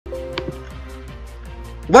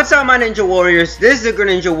What's up, my Ninja Warriors? This is the Good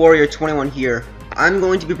Ninja Warrior 21 here. I'm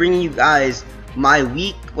going to be bringing you guys my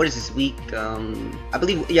week. What is this week? I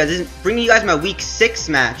believe, yeah, this is bringing you guys my week 6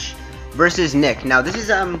 match versus Nick. Now, this is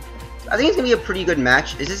I think it's gonna be a pretty good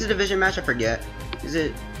match. Is this a division match? I forget. Is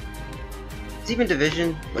it? It's even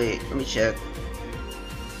division. Wait, let me check.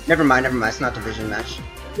 Never mind. It's not division match.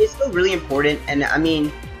 It's still really important, and I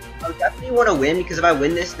mean, I definitely want to win because if I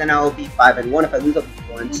win this, then I'll be 5-1. If I lose, I'll be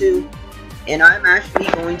 4-2. And I'm actually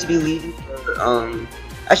going to be leaving for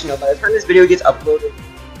actually no, by the time this video gets uploaded,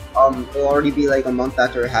 it'll already be like a month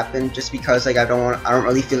after it happened, just because like I don't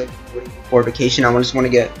really feel like waiting for vacation. I just want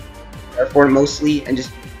to get prepared for it mostly, and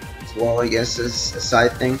just as well, I guess, as a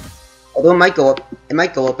side thing. Although it might go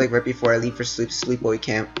up like right before I leave for sleepaway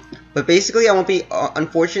camp. But basically I won't be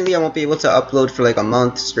unfortunately I won't be able to upload for like a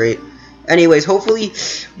month straight. Anyways, hopefully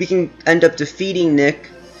we can end up defeating Nick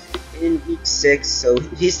in week 6. So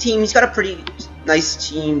his team, he's got a pretty nice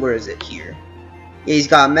team. Where is it here? Yeah, he's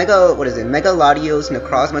got Mega Latios,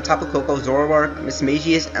 Necrozma, Tapu Koko, Zoroark,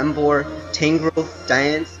 Mismagius, Emboar, Tangrowth,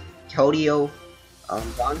 Diance, Keldeo,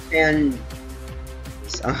 Donphan,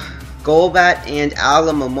 Golbat, and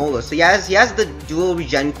Alomomola. So he has the dual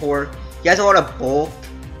regen core. He has a lot of bulk,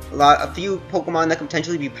 a few Pokemon that can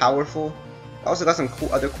potentially be powerful. Also got some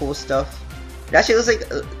other cool stuff. It actually looks like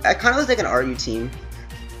it kind of looks like an RU team.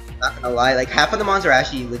 Not gonna lie, like half of the mons are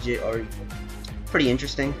actually legit RU. Pretty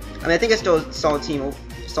interesting. I mean, I think it's still a solid team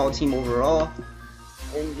overall.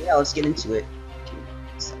 And yeah, let's get into it.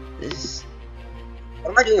 This.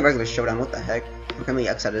 What am I doing in regular showdown? What the heck? Can we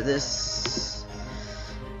X out of this?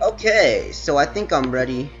 Okay, so I think I'm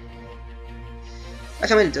ready.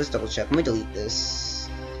 Actually, I'm gonna just double check. Let me delete this.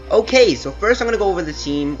 Okay, so first I'm gonna go over the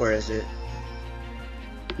team. Where is it?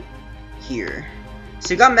 Here.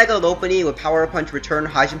 So you got Mega Lopunny with Power Punch, Return,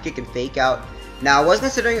 High Jump Kick, and Fake Out. Now I was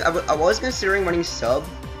considering running Sub,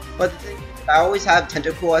 but the thing is, I always have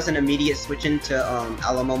Tentacool as an immediate switch into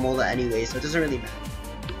Alomomola anyway, so it doesn't really matter.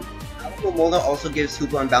 Alomomola also gives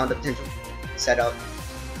Hoopa Unbound the potential setup.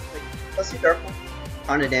 Like, plus your Dark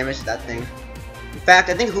kind of damage to that thing. In fact,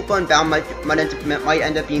 I think Hoopa Unbound might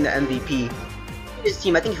end up being the MVP. His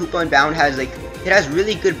team, I think Hoopa Unbound has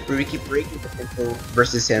really good breaking potential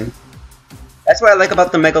versus him. That's what I like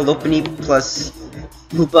about the Mega Lopunny plus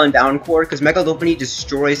Hoopa Unbound core, because Mega Lopunny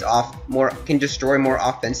can destroy more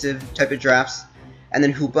offensive type of drafts, and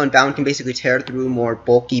then Hoopa Unbound can basically tear through more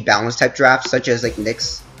bulky balance type drafts, such as like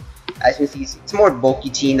Nyx. As you can see, it's a more bulky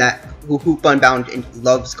team that Hoopa Unbound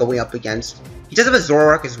loves going up against. He does have a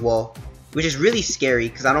Zoroark as well, which is really scary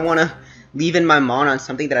because I don't want to leave in my Mon on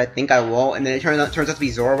something that I think I will, and then it turns out to be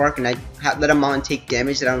Zoroark, and I let a Mon take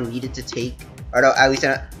damage that I don't need it to take. Or at least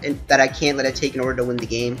that I can't let it take in order to win the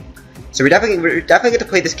game. So we're definitely going to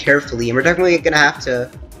play this carefully, and we're definitely going to have to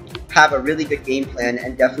have a really good game plan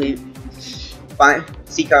and definitely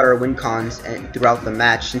seek out our win cons throughout the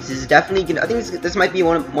match. Since this is definitely I think this might be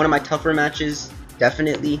one of my tougher matches,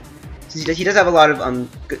 definitely. Since he does have a lot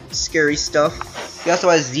of good, scary stuff. He also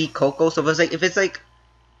has Z Coco, so if it's like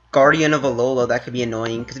Guardian of Alola, that could be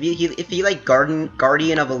annoying. Because if he like Guardian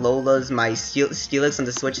of Alola's my Steelix on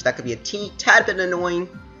the Switch, that could be a tad bit annoying.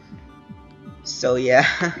 So yeah.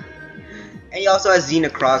 And he also has Z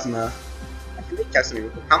Necrozma. Let me check something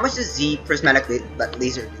real quick. How much does Z Prismatic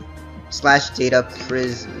Laser do? / Data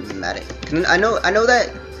Prismatic. I know that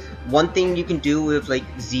one thing you can do with like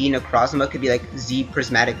Z Necrozma could be like Z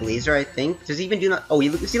Prismatic Laser. I think. Does he even do that? Oh,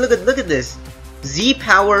 look at this. Z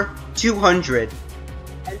Power 200.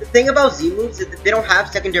 And the thing about Z moves is that they don't have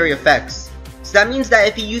secondary effects. So that means that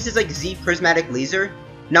if he uses like Z Prismatic Laser,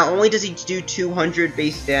 not only does he do 200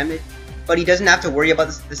 base damage, but he doesn't have to worry about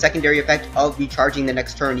the secondary effect of recharging the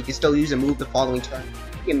next turn. He can still use a move the following turn.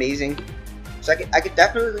 Pretty amazing. So I could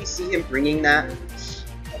definitely see him bringing that.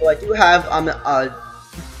 Although I do have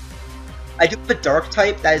a Dark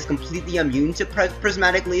type that is completely immune to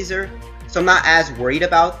Prismatic Laser. So I'm not as worried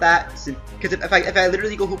about that, because if I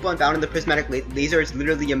literally go Hoopa Unbound in the Prismatic Laser, it's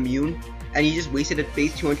literally immune, and you just wasted a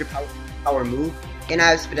base 200 power move, and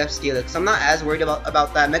I have Spidef Steelix, so I'm not as worried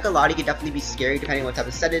about that. Mega Lati could definitely be scary depending on what type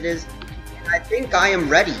of set it is, and I think I am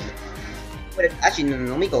ready. But actually, no,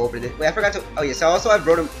 let me go over this. Wait, I forgot to. Oh yes, I also have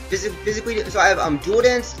Rotom physically. So I have Dual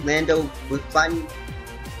Dance Lando with Flying.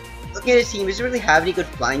 Looking at his team, he doesn't really have any good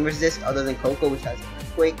flying resist other than Coco, which has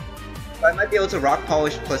Earthquake. But I might be able to Rock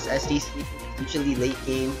Polish plus SDC potentially late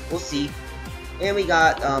game. We'll see. And we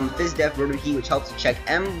got Fizdef Rotom Heat, which helps to check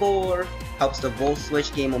Emboar, helps the Volt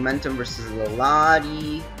Switch gain momentum versus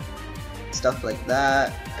Lolati, stuff like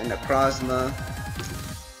that, and Necrozma.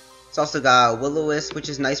 It's also got Will-O-Wisp, which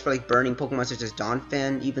is nice for like burning Pokemon such as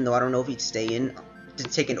Donphan, even though I don't know if he'd stay in to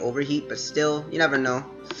take an overheat, but still, you never know.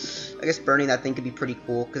 I guess burning that thing could be pretty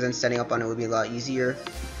cool, because then setting up on it would be a lot easier.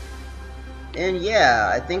 And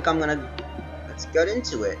yeah, I think I'm gonna... Let's get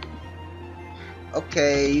into it.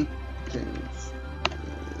 Okay, you can...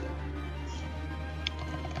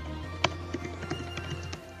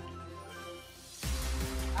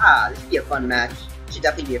 This should be a fun match. This should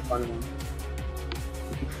definitely be a fun one.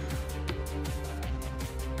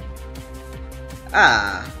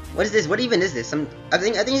 What is this? What even is this? I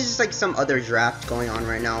think it's just like some other draft going on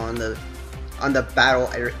right now on the battle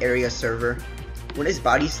area server. What is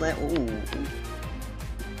body slam? Ooh.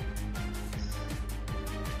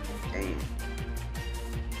 Dang.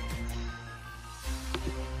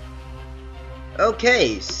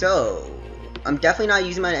 Okay, so I'm definitely not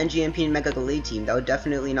using my NGMP and Mega Delay team. That would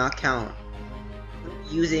definitely not count.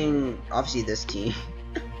 I'm using obviously this team.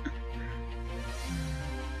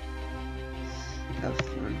 Have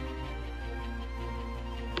fun.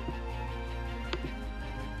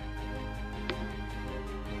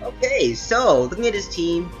 Okay, so looking at his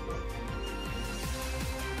team.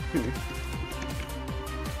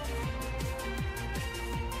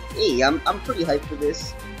 Hey, I'm pretty hyped for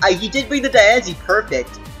this. He did bring the Diancie,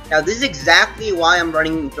 perfect. Now this is exactly why I'm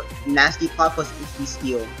running Nasty Plot plus HP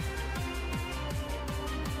Steel.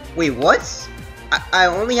 Wait, what? I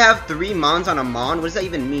only have 3 Mons on a Mon? What does that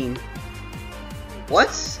even mean? What?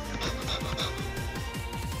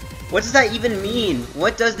 What does that even mean?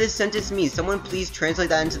 What does this sentence mean? Someone please translate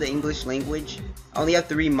that into the English language. I only have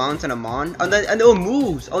 3 Mons on a Mon. Oh,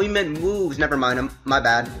 moves! Oh, he meant moves. Never mind. My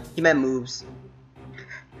bad. He meant moves.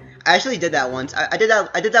 I actually did that once. I did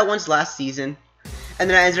that once last season. And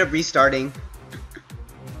then I ended up restarting.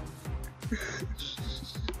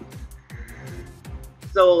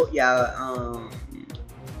 So yeah,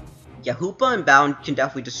 Hoopa and Bound can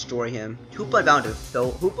definitely destroy him. Hoopa and Bound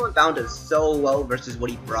does so well versus what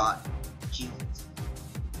he brought. Jesus,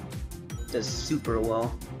 does super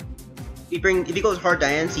well. If he goes hard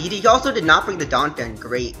Diancie, he also did not bring the Donphan.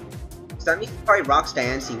 Great. So that means he probably rocks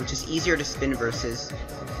Diancie, which is easier to spin versus.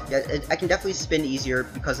 Yeah, I can definitely spin easier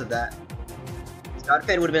because of that.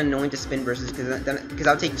 Donphan would have been annoying to spin versus because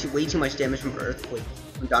I would take way too much damage from Earthquake,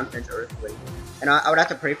 from Donphan's Earthquake, and I would have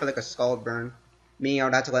to pray for like a Scald Burn, meaning I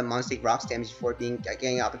would have to let Mons take rocks damage before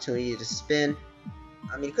getting an opportunity to spin.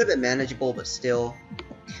 I mean, it could have been manageable, but still.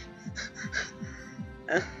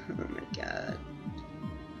 Oh my god.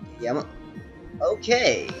 Yeah,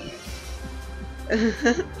 okay.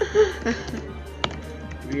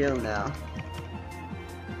 Real now.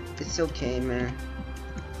 It's okay, man.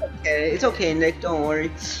 Okay, it's okay, Nick. Don't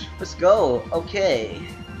worry. Let's go. Okay.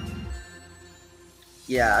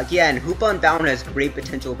 Yeah, again, Hoopa and Bound has great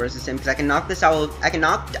potential versus him because I can knock this out. I can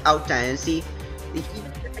knock out Diancie.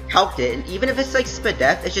 I calced it, and even if it's like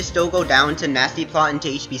Spadef, it should still go down to Nasty Plot and to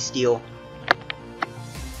HP Steel.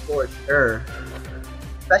 For sure.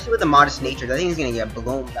 Especially with the modest nature, that thing is gonna get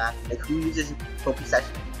blown back. Like, who uses Focus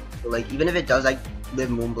Session? So, like, even if it does, like, live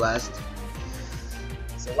Moonblast.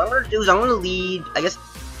 So what I'm gonna do is I'm gonna lead, I guess.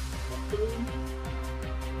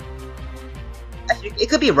 Actually, it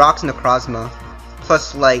could be Rocks and Necrozma,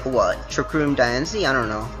 plus like what? Trick Room Diancie? I don't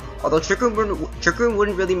know. Although Trick Room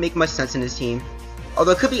wouldn't really make much sense in his team.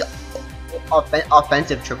 Although it could be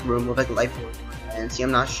offensive Trick Room with like Life Orb Diancie.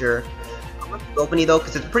 I'm not sure. I'm gonna open though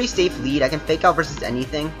because it's a pretty safe lead. I can fake out versus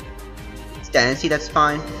anything. It's Diancie, that's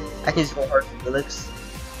fine. I can just go hard for Felix.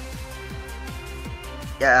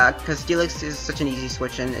 Yeah, because Steelix is such an easy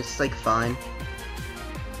switch in, it's like fine.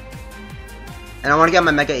 And I want to get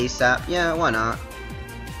my Mega ASAP. Yeah, why not?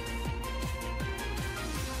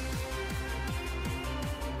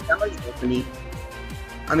 I mean,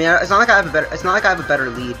 it's not like I have a better. It's not like I have a better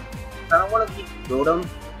lead. I don't want to lead Rotom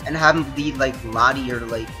and have him lead like Lottie or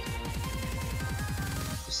like,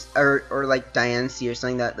 or like Diancie or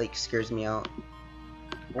something that like scares me out.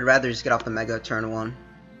 I'd rather just get off the Mega turn 1.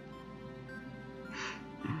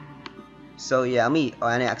 So yeah, let me. Oh,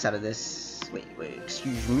 I need to X out of this. Wait,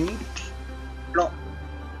 excuse me. No.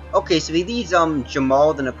 Okay, so he leads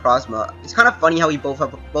Jamal the Necrozma. It's kind of funny how we both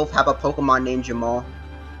have a Pokemon named Jamal.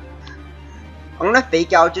 I'm gonna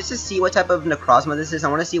fake out just to see what type of Necrozma this is. I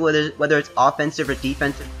want to see whether it's offensive or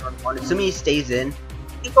defensive. Assuming he stays in,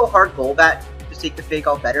 he can go hard Golbat just to make the fake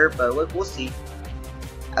out better, but we'll see.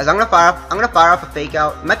 As I'm gonna fire off a fake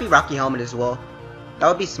out. It might be Rocky Helmet as well. That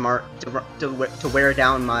would be smart to wear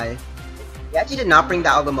down my. He actually did not bring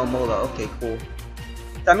that Momola. Okay, cool.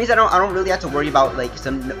 That means I don't really have to worry about like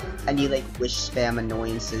any like wish spam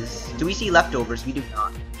annoyances. Do we see leftovers? We do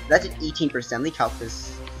not. That's at 18%. Let me count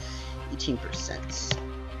this. 18%.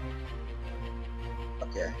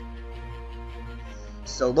 Okay.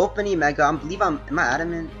 So Lopunny Mega, am I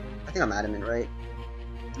adamant? I think I'm adamant, right?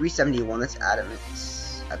 371, that's adamant,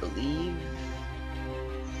 I believe.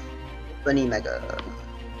 Lopunny Mega.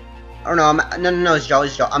 Oh no, no, it's Jolly,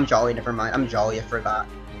 I'm Jolly, never mind. I'm Jolly, I forgot.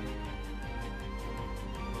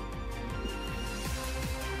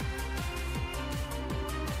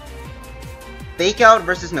 Fake Out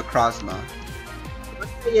versus Necrozma.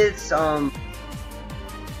 Let's say it's so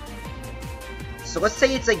let's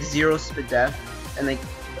say it's like 0 Spadef and like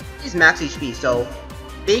it's max HP. So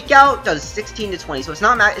Fake Out does 16 to 20, so it's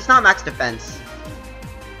not max defense.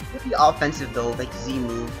 It could be offensive though, like Z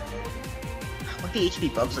move. What the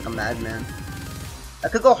HP bugs like a madman. I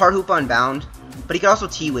could go Hard Hoop on Bound, but he could also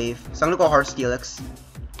T-Wave, so I'm gonna go Hard Steelix.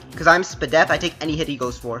 Cause I'm Spadef, I take any hit he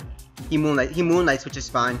goes for. He Moonlights, which is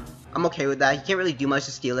fine. I'm okay with that. He can't really do much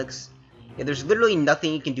to Steelix. Yeah, there's literally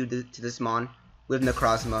nothing he can do to this Mon with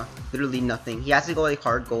Necrozma. Literally nothing. He has to go like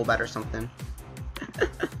hard Golbat or something.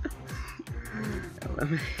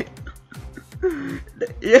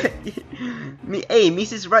 Yeah. Hey,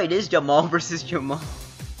 Mises right. It is Jamal versus Jamal.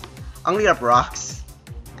 I'm gonna get up Rocks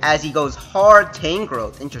as he goes hard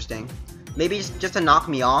Tangrowth. Interesting. Maybe just to knock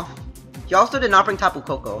me off. He also did not bring Tapu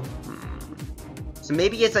Koko. So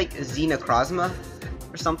maybe it's like Z Necrozma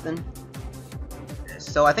or something.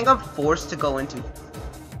 So I think I'm forced to go into.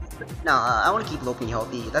 Nah, I want to keep Lopunny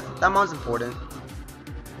healthy. That Mon's important.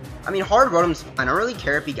 I mean, hard Rotom's fine. I don't really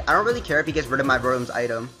care if he gets rid of my Rotom's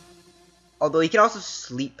item. Although he can also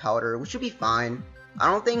Sleep Powder, which should be fine. I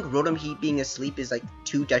don't think Rotom Heat being asleep is like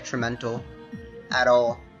too detrimental at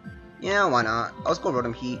all. Yeah, why not? I'll just go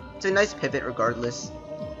Rotom Heat. It's a nice pivot regardless,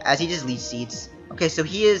 as he just Leech Seeds. Okay, so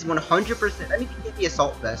he is 100%. I mean, he can get the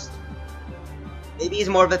Assault Vest. Maybe he's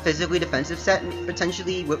more of a physically defensive set,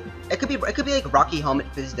 potentially. It could be like Rocky Helmet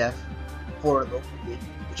Fizz-Def for Lopunny,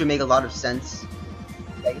 which would make a lot of sense.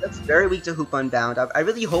 Yeah, that's very weak to Hoop Unbound. I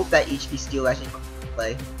really hope that HP Steel actually comes into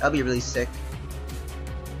play. That'd be really sick.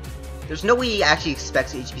 There's no way he actually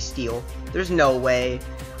expects HP Steel. There's no way.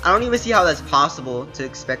 I don't even see how that's possible to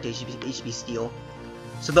expect HP Steel.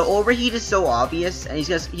 So the Overheat is so obvious, and he's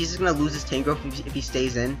just gonna lose his Tangrowth if he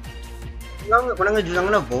stays in. What I'm gonna do is I'm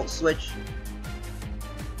gonna Volt Switch.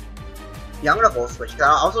 Yeah, I'm gonna Volt Switch, because I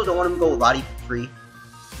also don't want him to go Lottie free.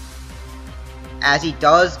 As he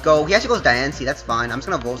does go, he actually goes Diancie, that's fine. I'm just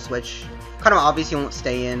gonna Volt Switch. Kind of obvious he won't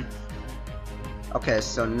stay in. Okay,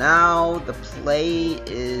 so now the play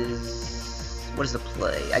is... What is the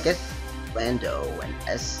play? I guess Lando and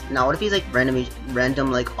S. Now what if he's like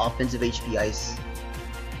random like offensive HP Ice?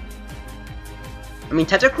 I mean,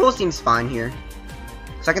 Tentacruel seems fine here.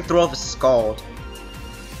 So I can throw off a Scald.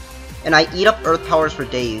 And I eat up Earth Powers for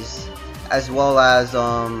days. As well as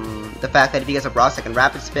the fact that if he gets a Ross, I can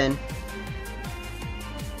Rapid Spin.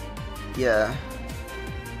 Yeah.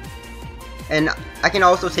 And I can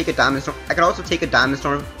also take a Diamond Storm.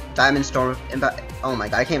 Diamond Storm. Oh my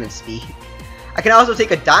god, I can't even speak. I can also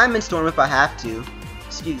take a Diamond Storm if I have to.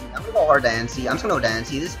 Excuse me. I'm gonna go hard Diancie. I'm just gonna go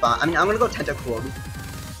Diancie. This is fine. I mean, I'm gonna go Tentacruel.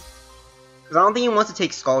 Because I don't think he wants to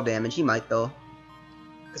take Scald damage. He might though.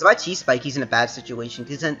 Because if I T-Spike, he's in a bad situation.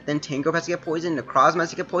 Because then Tangrowth has to get poisoned, Necrozma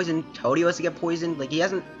has to get poisoned, Todio has to get poisoned. Like, he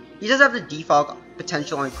doesn't have the default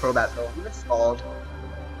potential on Crobat though. I'm gonna Scald.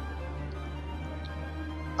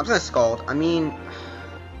 I'm just gonna Scald. I mean,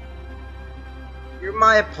 if you're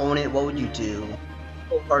my opponent, what would you do?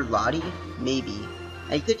 Go hard Lottie? Maybe.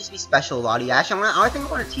 And you could just be special Lottie. Actually, I think I'm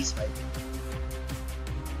gonna T-Spike.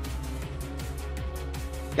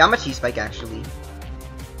 Yeah, I'm a T-Spike actually.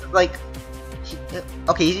 Like,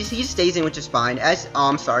 okay, he stays in, which is fine.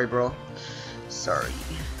 I'm sorry, bro. Sorry.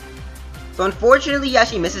 So unfortunately, he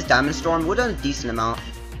actually misses Diamond Storm. We've done a decent amount.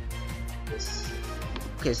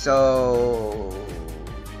 Okay, so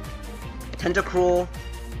Tentacruel.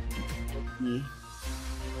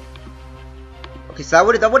 Okay, so that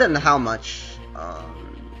would have done how much?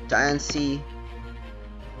 Diancie.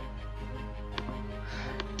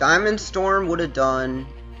 Diamond Storm would have done.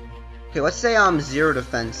 Okay, let's say 0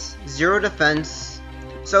 defense. 0 defense.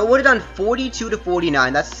 So it would have done 42 to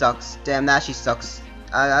 49. That sucks. Damn, that actually sucks.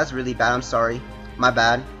 That's really bad. I'm sorry. My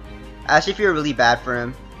bad. I actually feel really bad for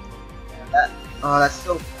him. Oh, that's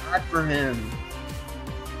so bad for him.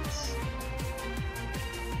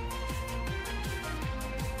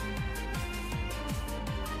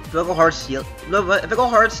 If I go hard steel, no, if I go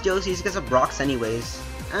hard steel, he gets a Brox anyways.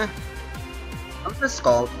 I'm gonna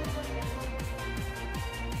Scald.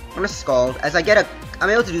 I'm gonna Scald as I'm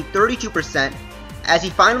able to do 32% as he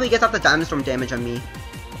finally gets off the Diamond Storm damage on me.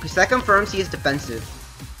 Okay, so that confirms he is defensive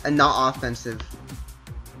and not offensive.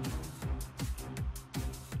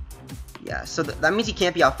 Yeah, so that means he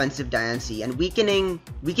can't be offensive Diancie, and weakening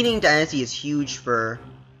Diancie is huge for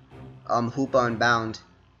Hoopa Unbound.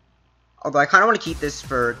 Although I kind of want to keep this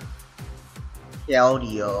for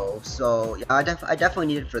Keldeo, so yeah, I definitely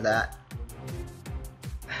need it for that.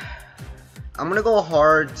 I'm gonna go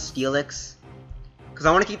hard Steelix because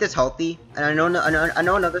I want to keep this healthy, and I know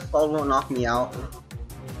another spell won't knock me out.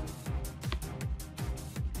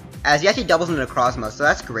 As he actually doubles into Necrozma, so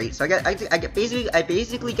that's great. So I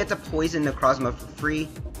basically get to poison Necrozma for free.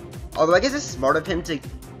 Although I guess it's smart of him to,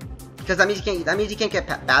 because that means he can't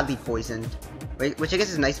get badly poisoned, which I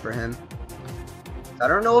guess is nice for him. So I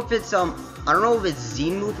don't know if it's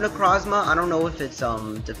Z move Necrozma. I don't know if it's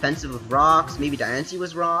defensive with rocks. Maybe Diancie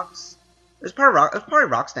was rocks. It's probably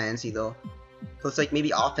rocks Diancie though. So it's like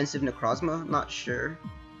maybe offensive Necrozma. I'm not sure.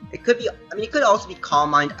 It could be. I mean, it could also be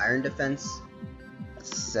Calm Mind Iron Defense.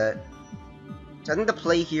 Set. So I think the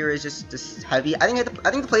play here is just heavy. I think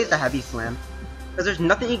the play is the heavy slam, because there's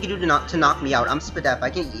nothing you can do to knock me out. I'm Spadef. I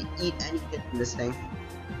can eat anything from this thing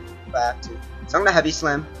if I have to. So I'm gonna heavy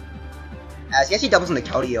slam. As he actually doubles into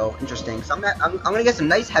Keldeo. Interesting. So I'm gonna get some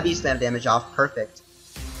nice heavy slam damage off. Perfect.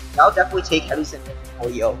 I'll definitely take heavy slam from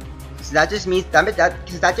Keldeo. So that just means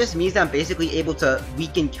that I'm basically able to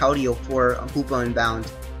weaken Keldeo for Hoopa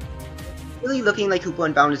Unbound. Really looking like Hoopa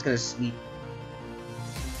Unbound is gonna sweep.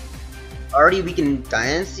 Already weakened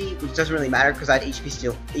Diancie, which doesn't really matter because I had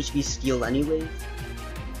HP steal anyways.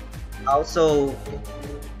 Also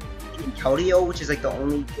Keldeo, which is like the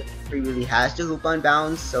only gift he really has to Hoopa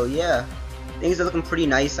Unbound. So yeah, things are looking pretty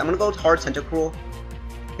nice. I'm gonna go with hard Tentacruel.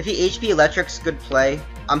 If he HP Electric's good play.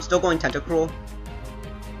 I'm still going Tentacruel.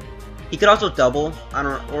 He could also double,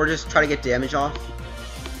 or just try to get damage off.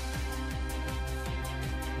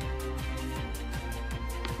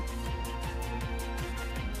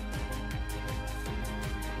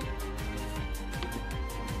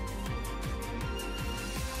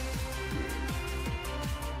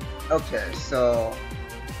 Okay, so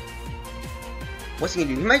what's he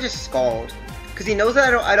gonna do? He might just Scald, because he knows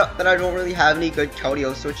that I don't really have any good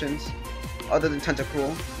Keldeo switch-ins other than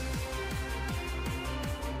Tentacruel.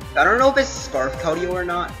 I don't know if it's Scarf Keldeo or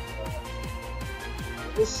not.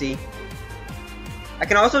 We'll see. I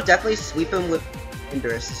can also definitely sweep him with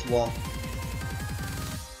Endurance as well.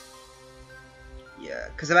 Yeah,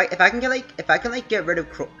 because if I can get rid of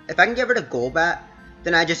Golbat,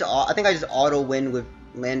 then I think I just auto win with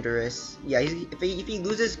Landorus. Yeah, if he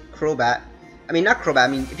loses Crobat, I mean not Crobat. I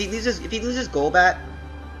mean if he loses Golbat,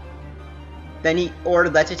 then or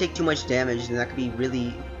lets it take too much damage, then that could be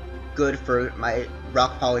really good for my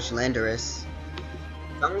Rock Polish Landorus.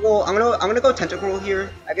 So I'm gonna go Tentacruel here.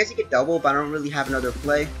 I guess he could double, but I don't really have another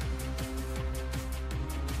play.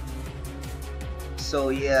 So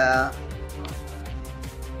yeah.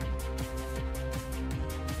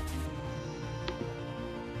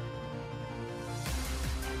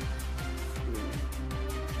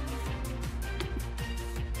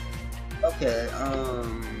 Okay,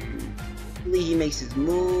 hopefully he makes his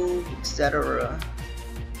move, etc.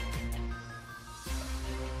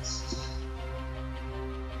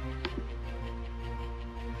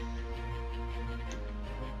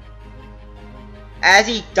 As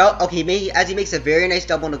he makes a very nice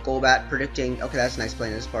double into Golbat, predicting. Okay, that's nice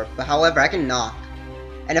playing this part. But however, I can knock,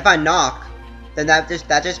 and if I knock, then that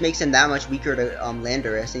just makes him that much weaker to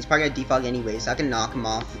Landorus. And he's probably gonna defog anyways. So I can knock him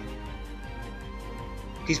off.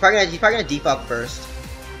 He's probably gonna defog first.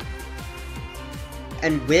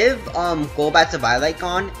 And with Golbat's Violet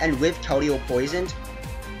gone, and with Keldeo poisoned,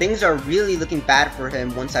 things are really looking bad for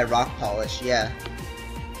him once I Rock Polish. Yeah,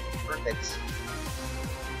 perfect.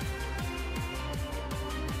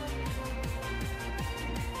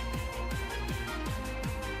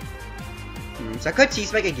 So I could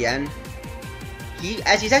T-Spike again. He's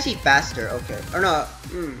actually faster. Okay. Or no.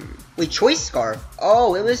 Wait, Choice Scarf.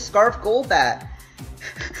 Oh, it was Scarf Golbat.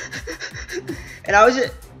 And I was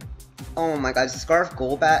just... Oh my god, Scarf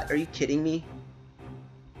Golbat? Are you kidding me?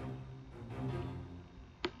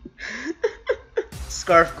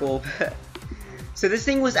 Scarf Golbat. So this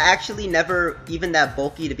thing was actually never even that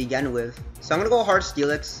bulky to begin with. So I'm gonna go hard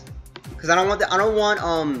Steelix. Because I don't want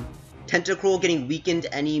Tentacruel getting weakened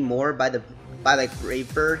anymore by like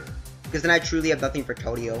Brave Bird, because then I truly have nothing for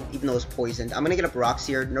Keldeo, even though it's poisoned. I'm gonna get up rocks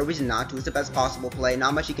here. No reason not to. It's the best possible play.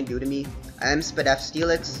 Not much he can do to me. I am Spadef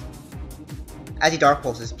Steelix. As he Dark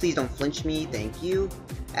Pulses, please don't flinch me. Thank you.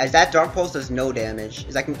 As that Dark Pulse does no damage,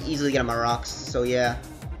 as I can easily get on my rocks. So yeah.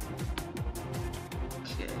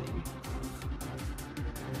 Okay.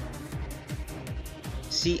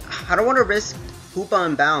 See, I don't want to risk Hoopa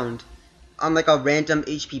Unbound on like a random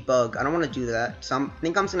HP bug. I don't want to do that. So I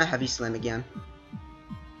think I'm just gonna heavy slam again.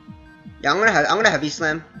 Yeah, I'm gonna heavy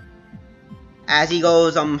slam. As he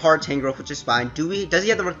goes hard Tangrowth, which is fine. Does he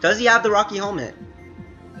have the Rocky helmet?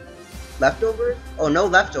 Leftovers? Oh, no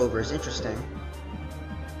leftovers. Interesting.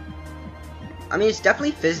 I mean, it's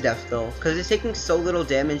definitely Fizz Def though, because it's taking so little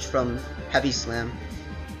damage from heavy slam,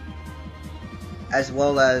 as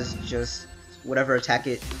well as just whatever attack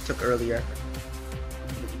it took earlier.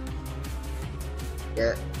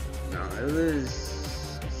 Yeah. No, it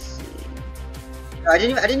was. Let's see. I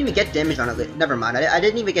didn't even get damage on it. Never mind. I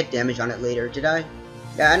didn't even get damage on it later, did I?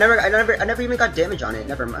 Yeah, I never even got damage on it.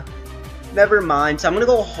 Never mind. Never mind. So I'm gonna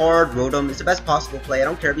go hard Rotom. It's the best possible play. I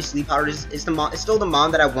don't care if he's sleep powdered. It's still the mon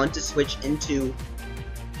that I want to switch into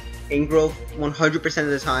Tangrowth 100% of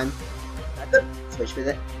the time. I could switch with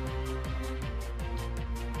it.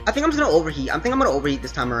 I think I'm just gonna overheat. I think I'm gonna overheat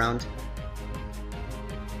this time around.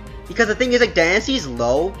 Because the thing is, like, Diancie is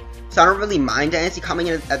low, so I don't really mind Diancie coming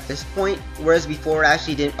in at this point. Whereas before, I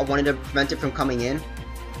wanted to prevent it from coming in.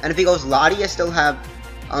 And if he goes Lottie, I still have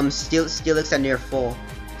Steelix at near full.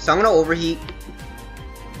 So I'm gonna overheat.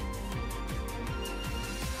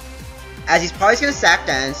 As he's probably gonna sack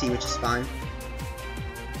Diancie, which is fine.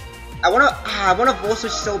 I wanna Volt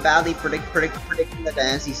Switch so badly predicting the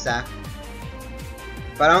Diancie sack.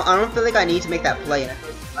 But I don't feel like I need to make that play. I feel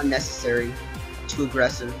like it's unnecessary. Too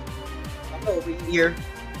aggressive. I'm gonna overheat here.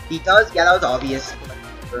 He does, yeah, that was obvious.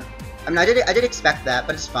 I mean, I did expect that,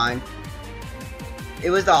 but it's fine. It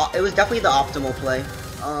was definitely the optimal play.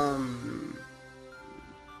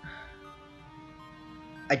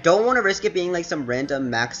 I don't want to risk it being like some random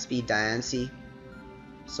max speed Diancie.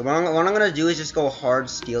 So what I'm gonna do is just go hard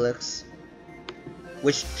Steelix,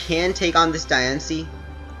 which can take on this Diancie.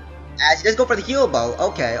 As he does go for the heal ball.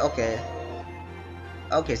 Okay.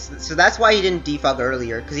 So that's why he didn't defog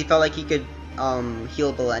earlier, because he felt like he could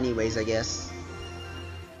heal ball anyways, I guess.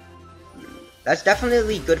 That's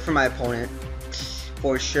definitely good for my opponent,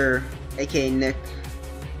 for sure. AKA Nick.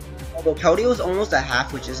 Although Keldeo almost a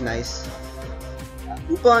half, which is nice.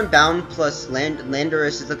 Hoopa Unbound plus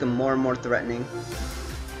Landorus is looking more and more threatening.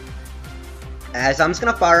 As I'm just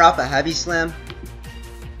gonna fire off a heavy slam.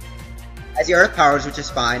 As he earth powers, which is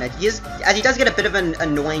fine. As he does get a bit of an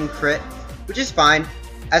annoying crit, which is fine.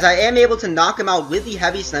 As I am able to knock him out with the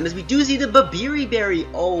heavy slam, as we do see the Babiri Berry.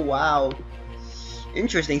 Oh wow.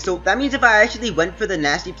 Interesting. So that means if I actually went for the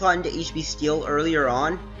nasty plot into HB Steel earlier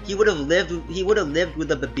on, he would have lived with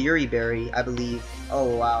the Babiri Berry, I believe.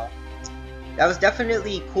 Oh wow. That was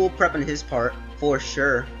definitely cool prep on his part, for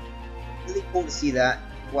sure. Really cool to see that.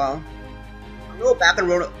 Well, I'm gonna go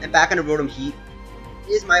back into Rotom Heat.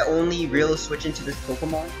 It is my only real switch into this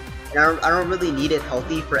Pokemon, and I don't really need it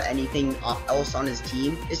healthy for anything else on his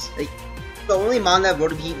team. It's like the only mon that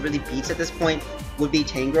Rotom Heat really beats at this point would be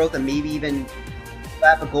Tangrowth, and maybe even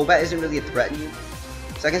Golbat, but Golbat isn't really a threat anymore.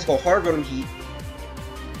 So I can just go hard Rotom Heat.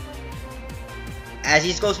 As he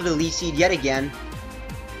just goes for the Leech Seed yet again.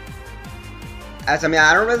 As I mean,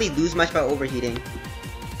 I don't really lose much by overheating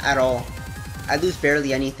at all. I lose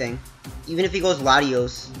barely anything. Even if he goes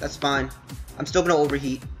Latios, that's fine. I'm still gonna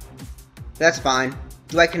overheat. That's fine.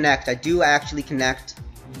 Do I connect? I do actually connect.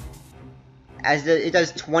 As it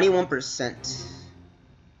does 21%.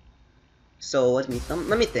 So let me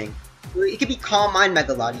think. It could be Calm Mind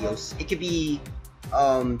Mega Latios. It could be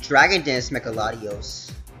Dragon Dance Mega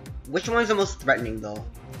Latios. Which one is the most threatening though?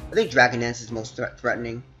 I think Dragon Dance is the most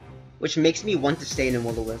threatening. Which makes me want to stay in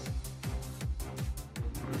Will-O-Wisp.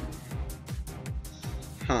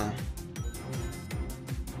 Huh.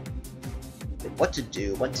 What to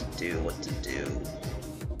do?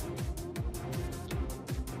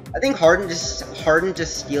 I think Harden to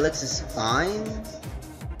Steelix is fine.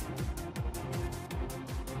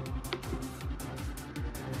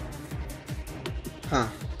 Huh.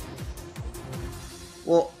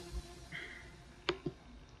 Well,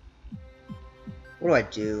 what do I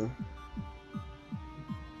do?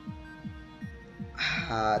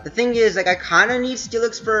 The thing is, like, I kind of need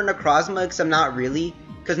Steelix for Necrozma, because I'm not really,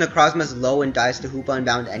 because Necrozma's low and dies to Hoopa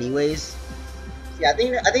Unbound anyways. Yeah, I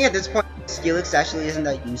think at this point, Steelix actually isn't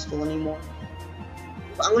that useful anymore.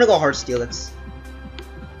 But I'm gonna go hard Steelix.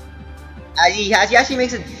 He actually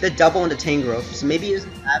makes it the double into Tangrowth, so maybe he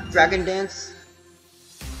doesn't have Dragon Dance,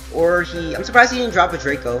 or I'm surprised he didn't drop a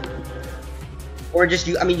Draco, or just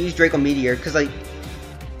use Draco Meteor, because like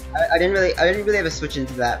I didn't really have a switch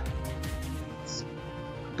into that.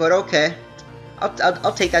 But okay,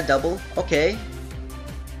 I'll take that double. Okay,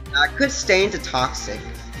 I could stay into Toxic.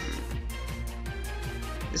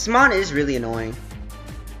 This mon is really annoying.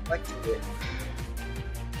 I like to do it.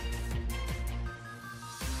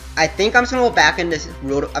 I think I'm just gonna go back into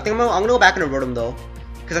Rotom. I think I'm gonna go back into Rotom though,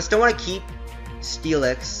 because I still want to keep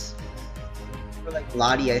Steelix. Or like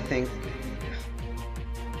Lottie, I think.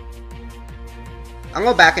 I'm gonna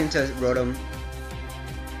go back into Rotom.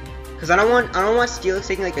 Cause I don't want Steelix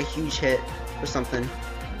taking like a huge hit or something.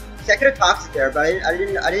 See, I could have Toxic there, but I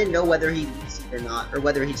didn't know whether he'd Leech Seed or not, or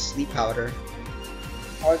whether he'd Sleep Powder.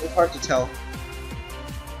 It's hard to tell.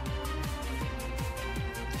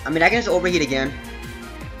 I mean, I can just overheat again.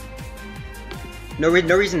 No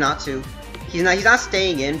reason not to. He's not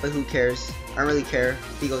staying in, but who cares? I don't really care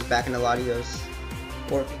if he goes back into Latios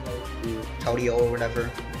or if he goes to Keldeo or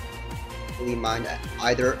whatever. Really mind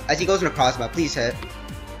either. As he goes into Necrozma, please hit.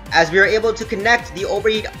 As we are able to connect the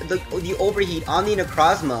overheat on the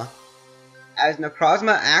Necrozma. As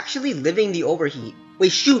Necrozma actually living the overheat.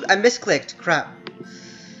 Wait, shoot! I misclicked. Crap.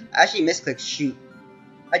 I actually misclicked. Shoot.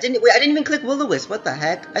 I didn't even click Will-O-Wisp. What the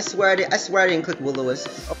heck? I swear I didn't click Will-O-Wisp.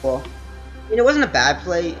 Oh well. I mean, it wasn't a bad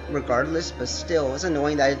play regardless, but still, it's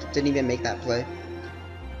annoying that I didn't even make that play.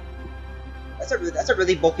 That's a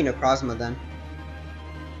really bulky Necrozma then.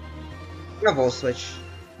 I'm gonna Volt Switch.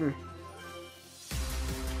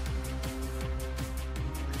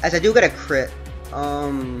 As I do get a crit.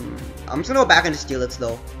 I'm just gonna go back into Steelix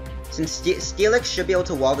though. Since Steelix should be able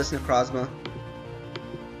to wall this Necrozma.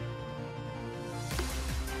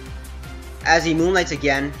 As he Moonlights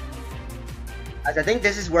again. As I think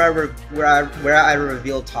this is where I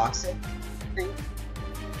reveal Toxic.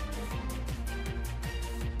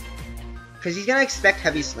 Because he's gonna expect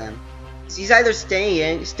Heavy Slam. So he's either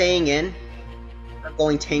staying in, or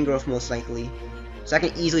going Tangrowth most likely. So I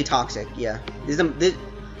can easily Toxic. Yeah.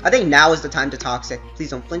 I think now is the time to Toxic. Please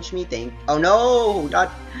don't flinch me. Oh no!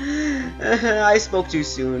 Not. I spoke too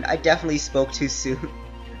soon. I definitely spoke too soon.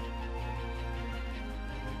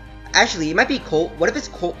 Actually, it might be Cold. What if it's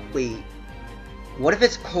Cold? Wait. What if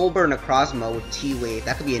it's Colbur Necrozma with T-Wave?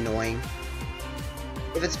 That could be annoying.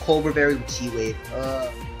 If it's Colbur Berry with T-Wave.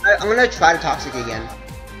 I'm gonna try to Toxic again.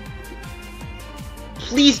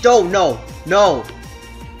 Please don't. No. No.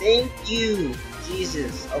 Thank you.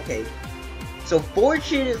 Jesus. Okay. So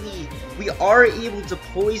fortunately, we are able to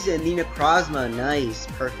poison the Necrozma. Nice.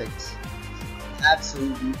 Perfect.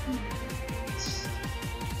 Absolutely.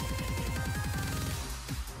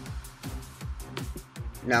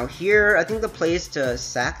 Now here, I think the play is to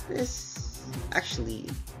sack this. Actually,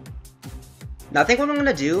 now I think what I'm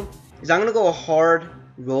gonna do is I'm gonna go hard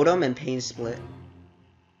Rotom and Pain Split.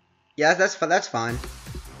 Yeah, that's fine.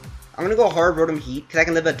 I'm gonna go hard Rotom Heat because I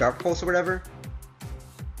can live a Dark Pulse or whatever,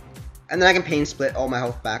 and then I can Pain Split all my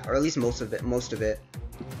health back, or at least most of it.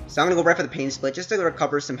 So I'm gonna go right for the Pain Split just to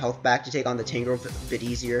recover some health back to take on the Tangrowth a bit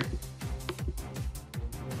easier.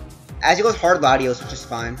 As he goes hard Latios, which is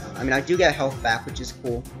fine. I mean, I do get health back, which is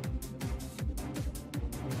cool.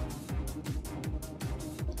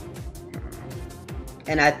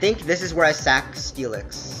 And I think this is where I sack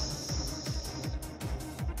Steelix.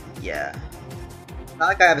 Yeah. Not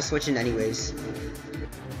like I have a switch in anyways.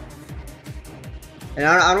 And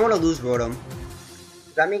I don't want to lose Rotom.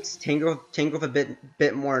 That makes Tangrowth a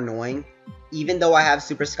bit more annoying. Even though I have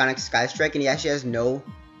Super Sonic Sky Strike and he actually has no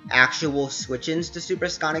actual switch-ins to Super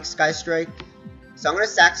Sonic Sky Strike. So I'm gonna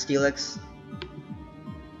sack Steelix.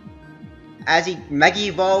 As he Mega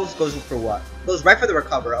Evolves, goes for what? Goes right for the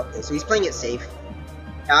recover. Okay, so he's playing it safe.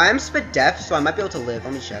 Now I am Spit Def, so I might be able to live.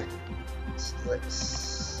 Let me check.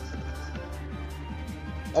 Steelix.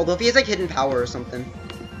 Although if he has like hidden power or something.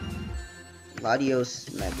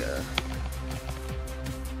 Latios Mega.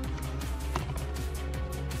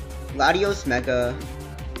 Latios Mega.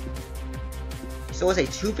 So it's a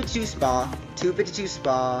 2/2 Spa, 2/2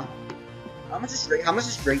 Spa. How much is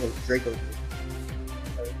Draco?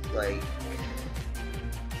 Like,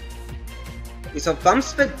 okay, so if I'm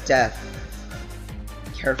Spadef,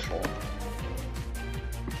 careful.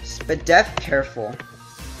 Spadef, careful.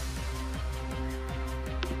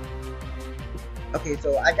 Okay,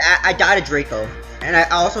 so I died a Draco, and I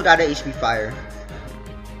also died a HP Fire.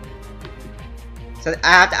 So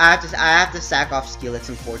I have to sack off Steelix,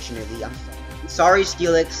 unfortunately. I'm sorry,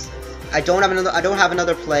 Steelix. I don't have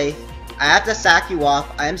another play. I have to sack you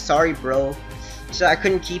off. I am sorry, bro. So I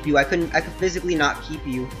couldn't keep you. I could physically not keep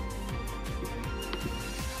you.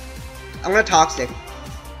 I'm gonna Toxic.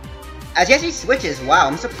 As he actually switches. Wow,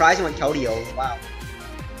 I'm surprised he went Keldeo. Wow.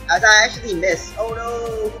 As I actually missed. Oh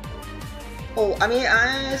no. Oh, I mean,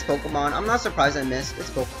 it's Pokemon. I'm not surprised I missed. It's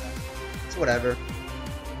Pokemon. It's whatever.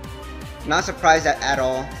 Not surprised at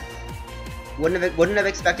all. Wouldn't have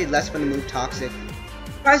expected less from the move Toxic.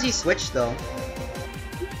 Surprised he switched though.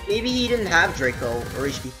 Maybe he didn't have Draco or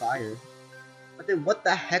HP Fire. But then what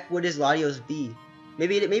the heck would his Latios be?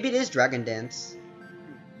 Maybe it is Dragon Dance.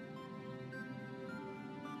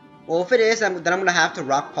 Well, if it is, then I'm gonna have to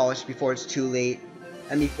rock polish before it's too late,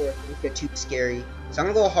 and before things get too scary. So I'm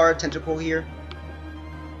gonna go hard tentacle here,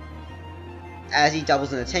 as he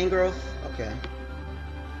doubles into Tangrowth. Okay.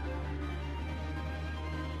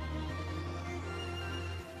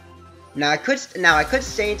 Now I could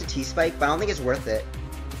stay into T-Spike, but I don't think it's worth it.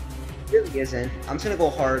 It really isn't. I'm just gonna go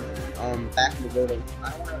hard back in the Rotom.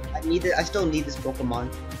 I still need this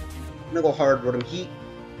Pokemon. I'm gonna go hard Rotom Heat.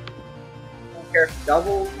 Don't care if it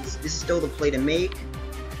doubles. This is still the play to make.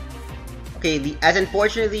 Okay, as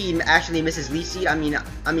unfortunately he actually misses Leaf Seed. I mean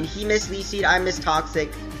he missed Leaf Seed, I missed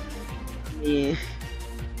Toxic. I mean,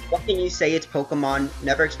 what can you say? It's Pokemon.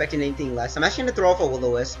 Never expected anything less. I'm actually gonna throw off a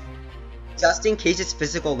Will-O-Wisp, just in case it's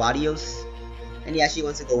physical Latios, and he actually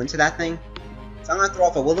wants to go into that thing. So I'm gonna throw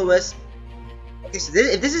off a Will-O-Wisp. Okay, so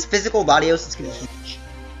if this is physical Latios, this could be huge.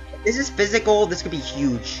 If this is physical, this could be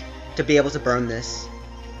huge to be able to burn this.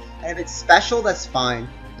 And if it's special, that's fine.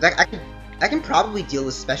 I can probably deal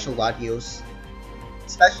with special Latios,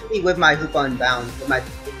 especially with my Hoopa Unbound, with my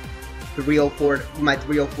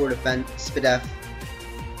 304 defense Spidef.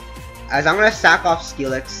 As I'm gonna sack off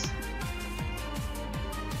Steelix.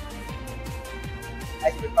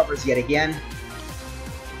 As he recovers yet again.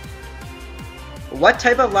 What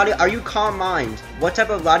type of Latios are you? Calm mind. What type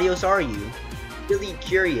of Latios are you? Really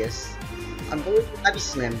curious. I'm going to Heavy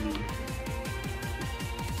Slam you.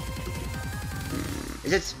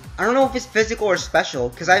 Is it? I don't know if it's physical or special,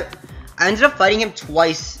 because I ended up fighting him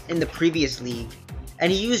twice in the previous league,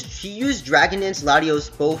 and he used Dragon Dance Latios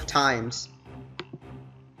both times.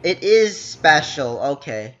 It is special.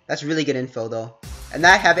 Okay, that's really good info though. And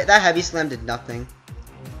that Heavy Slam did nothing.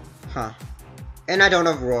 Huh. And I don't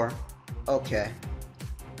have Roar. Okay.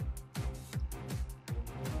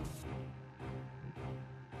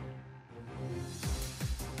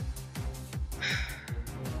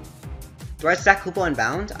 Do I stack Hoopa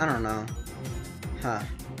Unbound? I don't know. Huh.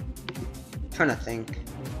 I'm trying to think.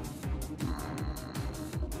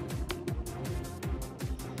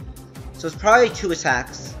 So it's probably 2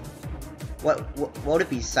 attacks. What would it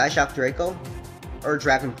be? Psyshock Draco? Or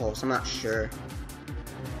Dragon Pulse? I'm not sure.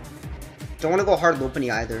 Don't want to go hard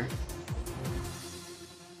Lopunny either.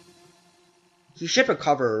 He should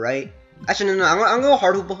recover, right? Actually, no. I'm gonna go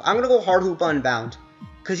hard Hoopa. I'm gonna go hard Hoopa Unbound,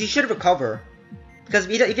 because he should recover. Because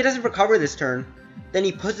if he doesn't recover this turn, then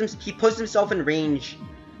he puts himself in range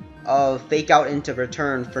of Fake Out into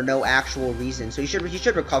return for no actual reason. So he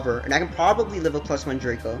should recover, and I can probably live a +1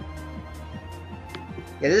 Draco.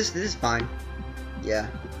 Yeah, this is fine. Yeah.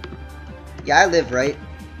 Yeah, I live, right?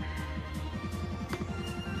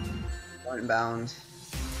 Unbound.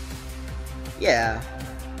 Yeah.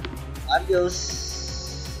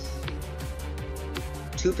 Adios.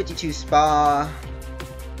 252 Spa.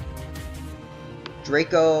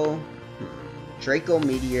 Draco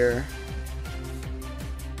Meteor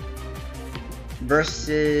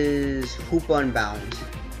versus Hoopa Unbound.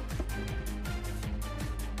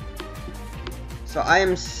 So I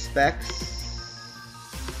am Specs.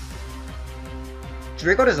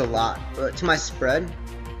 Draco does a lot, but to my spread.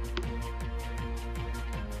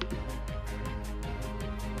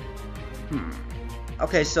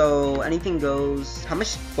 Okay, so anything goes. How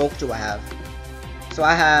much bulk do I have? So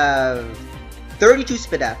I have 32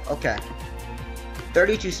 Spidef. Okay.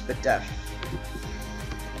 32 Spidef.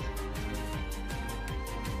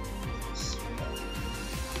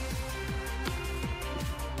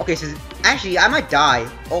 Okay, so actually, I might die.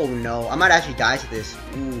 Oh no, I might actually die to this.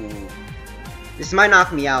 Ooh. This might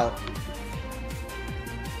knock me out.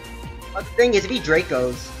 But the thing is, if he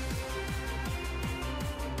Dracos.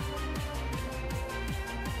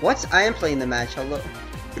 What? I am playing the match. Hello.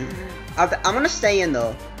 I'm gonna stay in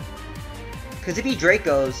though. Because if he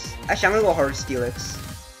Dracos, actually I'm gonna go hard Steelix.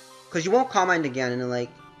 Because you won't Calm Mind again, and then like,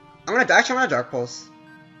 I'm gonna Dark Pulse.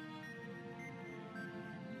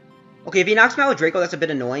 Okay, if he knocks me out with Draco, that's a bit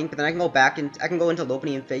annoying. But then I can go back and I can go into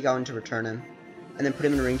Lopunny and Fake Out into return him, and then put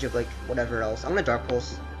him in range of like whatever else. I'm gonna Dark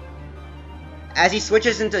Pulse. As he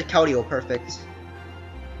switches into Keldeo, perfect.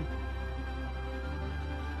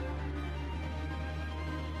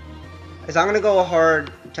 As I'm gonna go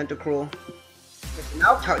hard Tentacruel.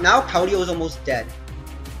 Now Keldeo is almost dead.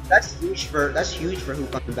 That's huge for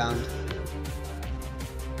Hoopa Unbound.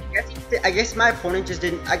 I guess my opponent just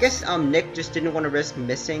didn't. I guess Nick just didn't want to risk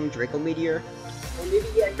missing Draco Meteor, or maybe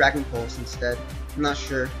he had Dragon Pulse instead. I'm not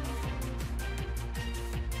sure.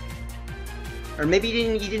 Or maybe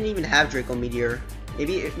he didn't even have Draco Meteor.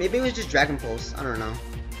 Maybe it was just Dragon Pulse. I don't know.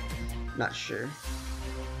 Not sure.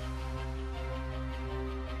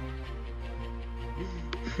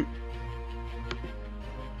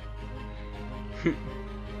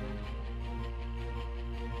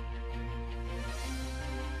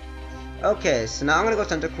 Okay, so now I'm gonna go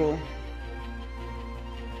Tentacruel.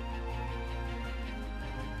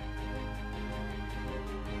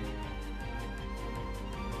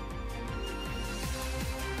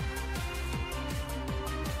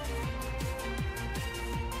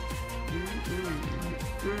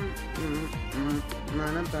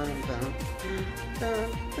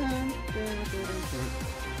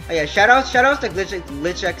 Oh yeah, shoutouts to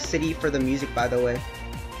Glitch X City for the music, by the way.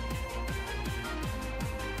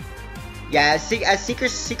 Yeah, as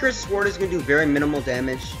Secret Sword is gonna do very minimal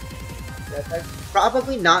damage. Yeah,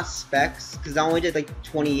 probably not Specs, because I only did like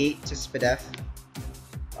 28 to Spadef.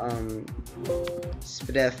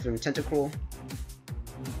 Spadef and Tentacruel.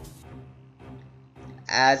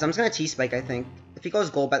 As I'm just gonna T-Spike, I think. If he goes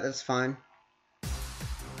Golbat, that's fine.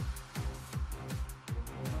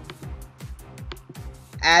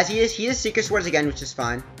 As he is Secret Swords again, which is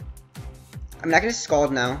fine. I'm not gonna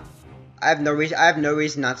Scald now. I have no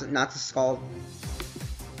reason not to Scald.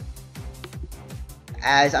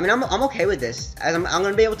 As I mean, I'm okay with this. As I'm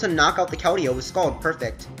gonna be able to knock out the Keldeo with Scald,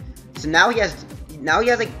 perfect. So now he has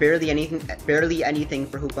like barely anything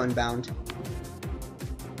for Hoop Unbound.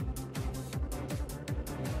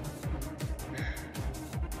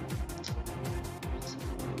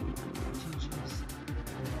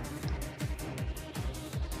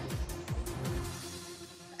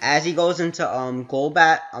 As he goes into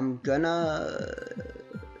Golbat, I'm gonna,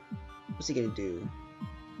 what's he gonna do?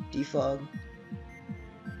 Defog.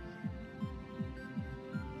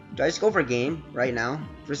 Do I just go for game right now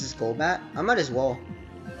versus Golbat? I might as well.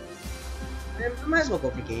 I might as well go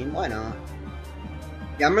for game. Why not?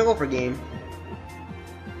 Yeah, I'm gonna go for game.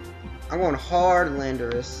 I'm going hard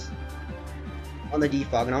Landorus on the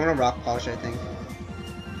defog, and I'm gonna Rock Polish. I think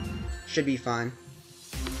should be fine.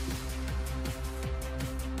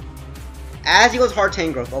 As he goes hard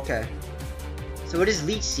Tangrowth, okay. So it is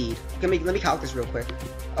Leech Seed. Let me calc this real quick.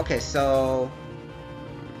 Okay, so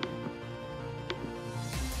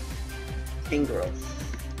Tangrowth.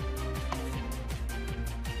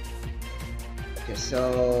 Okay,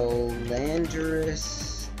 so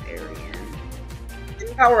Landorus, Arian.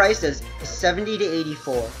 Power Ice does 70 to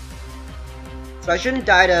 84. So I shouldn't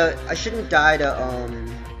die to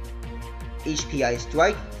HP Ice. Do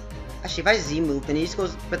I? Actually, if I Z move, then he just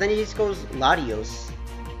goes. But then he just goes Latios.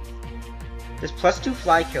 There's +2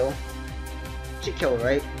 Fly Kill. Should kill,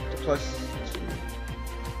 right? +2.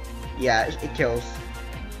 Yeah, it kills.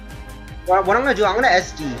 What I'm gonna do, I'm gonna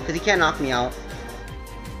SD because he can't knock me out.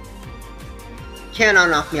 Cannot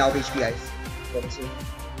knock me out with HP Ice.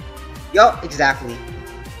 Yup, exactly.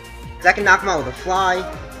 Cause I can knock him out with a Fly,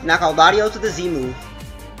 knock out Latios with a Z move,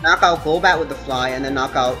 knock out Golbat with the Fly, and then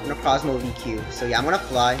knock out Necrozma with EQ. So yeah, I'm gonna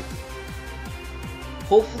Fly.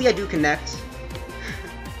 Hopefully I do connect.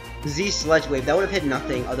 Z Sludge Wave, that would have hit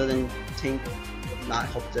nothing other than Tank, not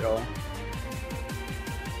helped at all.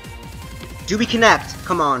 Do we connect?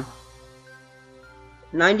 Come on.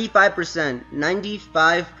 95%.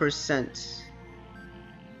 95%.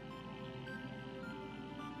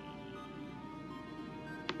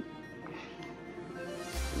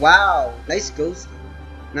 Wow, nice ghost.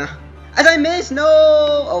 Nah. As I missed, no!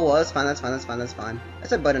 Oh well, that's fine, that's fine, that's fine, that's fine.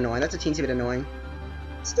 That's a bit annoying, that's a teensy bit annoying.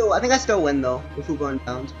 Still, I think I still win though, with Hoop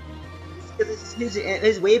Unbound. Because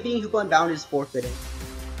his way of being Hoop Unbound is forfeiting.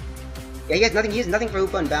 Yeah, he has nothing for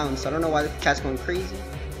Hoop Unbound, so I don't know why the chat's going crazy.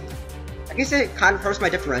 I guess it kind of hurts my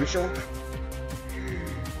differential.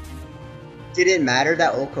 Didn't matter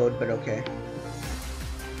that ult code, but okay.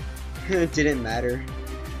 It didn't matter.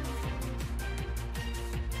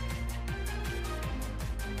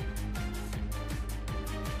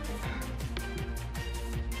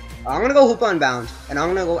 I'm gonna go Hoop Unbound, and I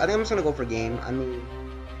think I'm just gonna go for game. I mean,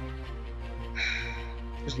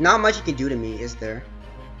 there's not much he can do to me, is there?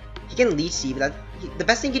 He can Leech Seed, but the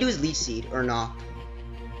best thing he can do is Leech Seed, or knock.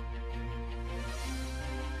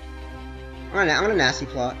 I'm gonna Nasty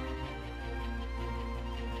Plot.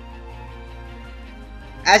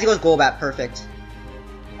 As he goes Golbat, perfect.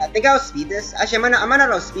 I think I'll speed this. Actually, I might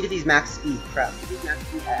not outspeed if he's max speed. Crap. If he's max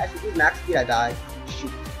speed, actually, if he's max speed, I die.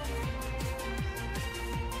 Shoot.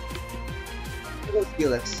 Go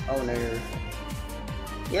Felix. Oh no.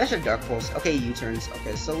 Yeah, I should Dark Pulse. Okay, U-turns.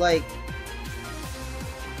 Okay, so like,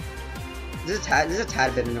 this is a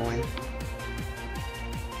tad bit annoying.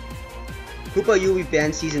 Hoopa U we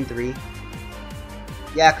banned season 3.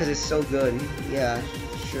 Yeah, cause it's so good. Yeah,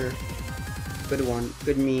 sure. Good one.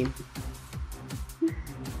 Good meme.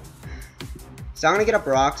 So I'm gonna get up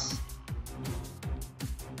rocks.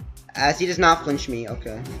 As he does not flinch me.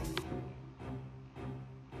 Okay.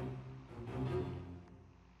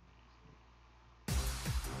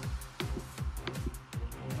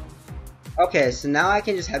 Okay, so now I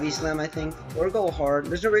can just heavy slam, I think, or go hard.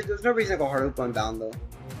 There's no reason to go hard Hoopa Unbound though.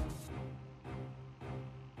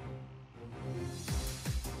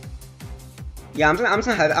 Yeah, I'm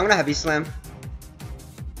gonna heavy slam.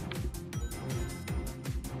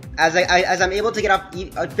 As I'm able to get off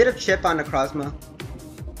a bit of chip on Necrozma.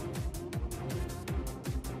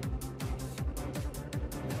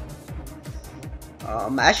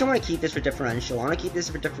 I actually want to keep this for differential. I want to keep this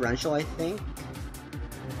for differential, I think.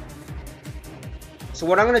 So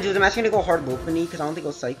what I'm gonna do is I'm actually gonna go hard Lopunny because I don't think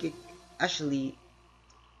it'll psychic. Actually,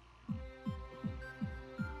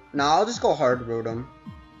 no, I'll just go hard Rotom.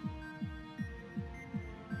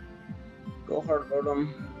 Go hard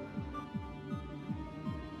Rotom.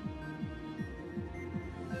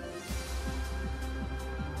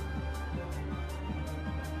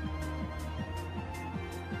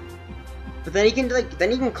 But then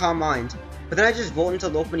he can Calm Mind. But then I just Volt into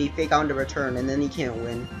Lopunny, fake out into return, and then he can't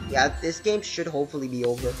win. Yeah, this game should hopefully be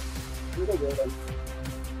over.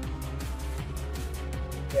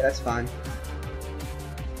 Yeah, that's fine.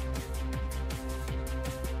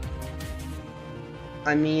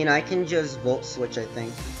 I mean, I can just Volt Switch, I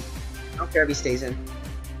think. I don't care if he stays in.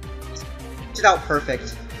 Switch it out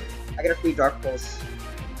perfect. I get a free Dark Pulse.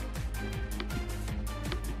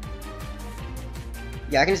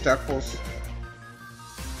 Yeah, I can just Dark Pulse.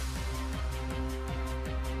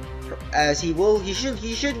 As he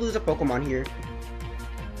should lose a Pokemon here.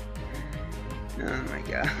 Oh my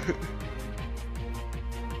god.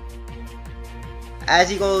 As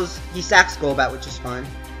he goes, he sacks Golbat, which is fine.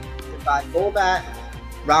 Goodbye, Golbat.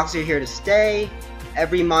 Rocks are here to stay.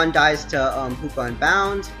 Every Mon dies to Hoopa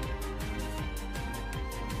Unbound.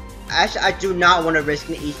 Actually, I do not want to risk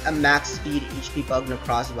a max speed HP bug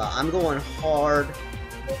Necrozma. I'm going hard.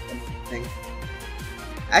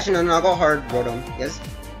 Actually, no, I'll go hard Rotom. Yes.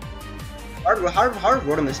 Hard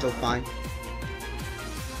Rotom is still fine.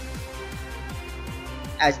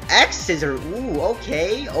 As X Scissor, ooh,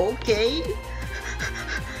 okay.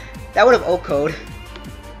 That would have O-code.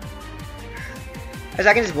 As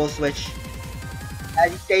I can just Volt Switch.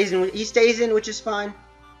 As he stays in, which is fine.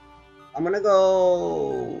 I'm gonna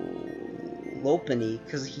go Lopunny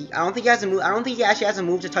because I don't think he has a move. I don't think he actually has a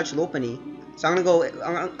move to touch Lopunny. So I'm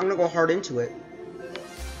gonna go hard into it.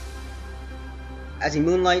 As he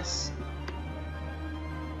Moonlights.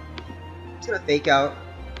 He's gonna fake out.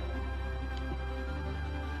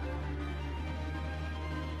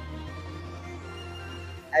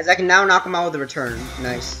 As I can now knock him out with a return.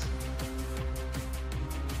 Nice.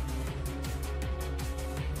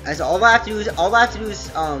 As all I have to do is he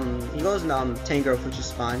goes in Tangrowth, which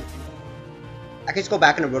is fine. I can just go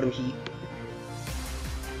back into Rotom Heat.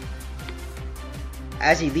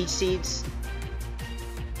 As he Leech Seeds.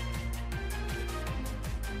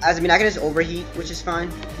 I mean, I can just Overheat, which is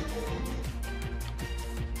fine.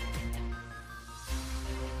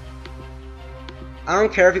 I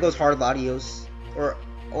don't care if he goes hard Latios or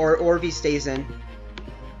if he stays in.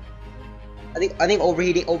 I think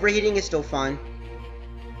overheating is still fine.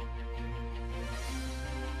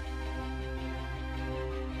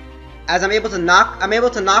 As I'm able to knock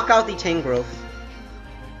out the Tangrowth.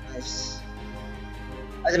 Nice.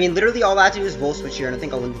 As I mean, literally all I have to do is Volt Switch here, and I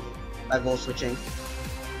think I'll win by Volt Switching.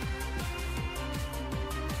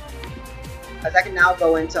 As I can now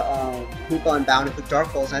go into Hoopa Unbound and put Dark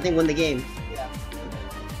Pulse, and I think win the game. Yeah.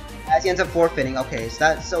 As he ends up forfeiting. Okay,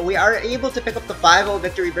 so we are able to pick up the 5-0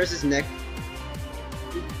 victory versus Nick.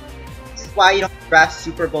 This is why you don't draft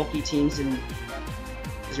super bulky teams, and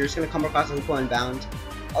because you're just gonna come across a Hoopa Unbound.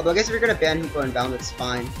 Although I guess if you're gonna ban Hoopa Unbound, that's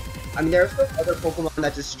fine. I mean, there are still other Pokemon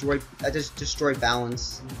that just destroy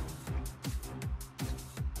balance.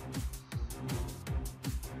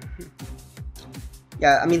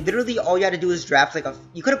 Yeah, I mean, literally all you had to do is draft like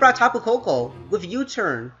you could have brought Tapu Koko with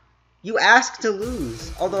U-turn. You asked to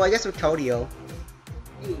lose. Although I guess with Keldeo.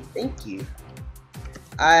 Hey, thank you.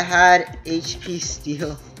 I had HP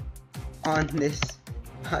Steel on this,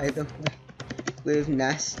 by the way, with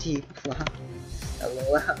Nasty Plot.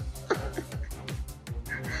 LOL.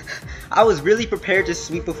 I was really prepared to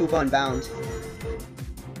sweep a Hoopa Unbound.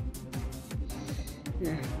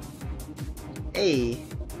 Hey.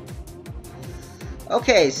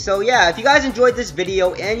 Okay, so yeah, if you guys enjoyed this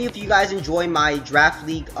video, and if you guys enjoy my Draft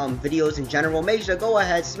League videos in general, make sure to go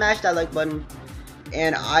ahead, smash that like button,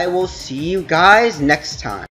 and I will see you guys next time.